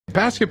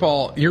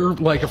Basketball, you're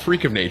like a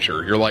freak of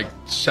nature. You're like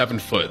 7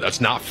 foot.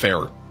 That's not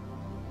fair.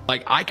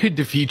 Like, I could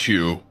defeat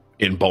you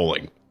in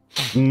bowling.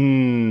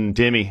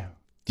 Timmy,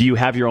 do you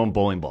have your own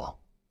bowling ball?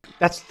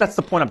 That's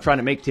the point I'm trying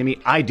to make, Timmy.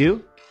 I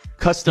do.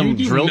 Custom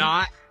you drilled. Do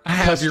not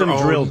have your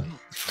own drilled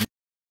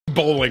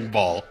bowling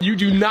ball. You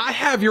do not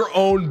have your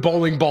own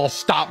bowling ball.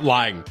 Stop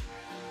lying.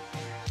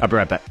 I'll be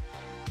right back.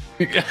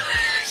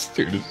 This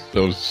dude is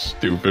so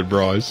stupid,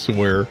 bro. I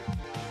swear.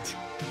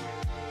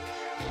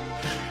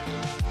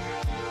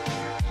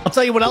 I'll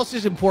tell you what else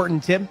is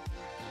important, Tim.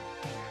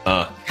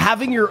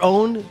 Having your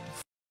own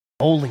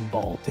bowling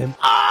ball, Tim.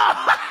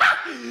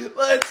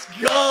 Let's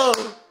go.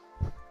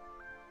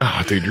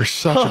 Oh, dude, you're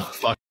such a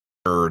fucking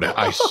nerd.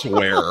 I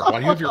swear. Why do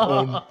you have your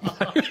own?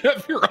 Why do you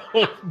have your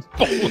own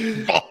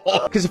bowling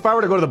ball? Because if I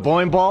were to go to the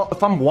bowling ball,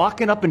 if I'm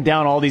walking up and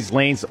down all these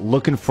lanes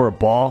looking for a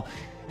ball,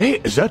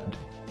 hey, is that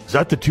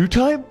the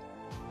 2-time?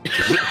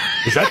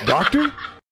 Is that doctor?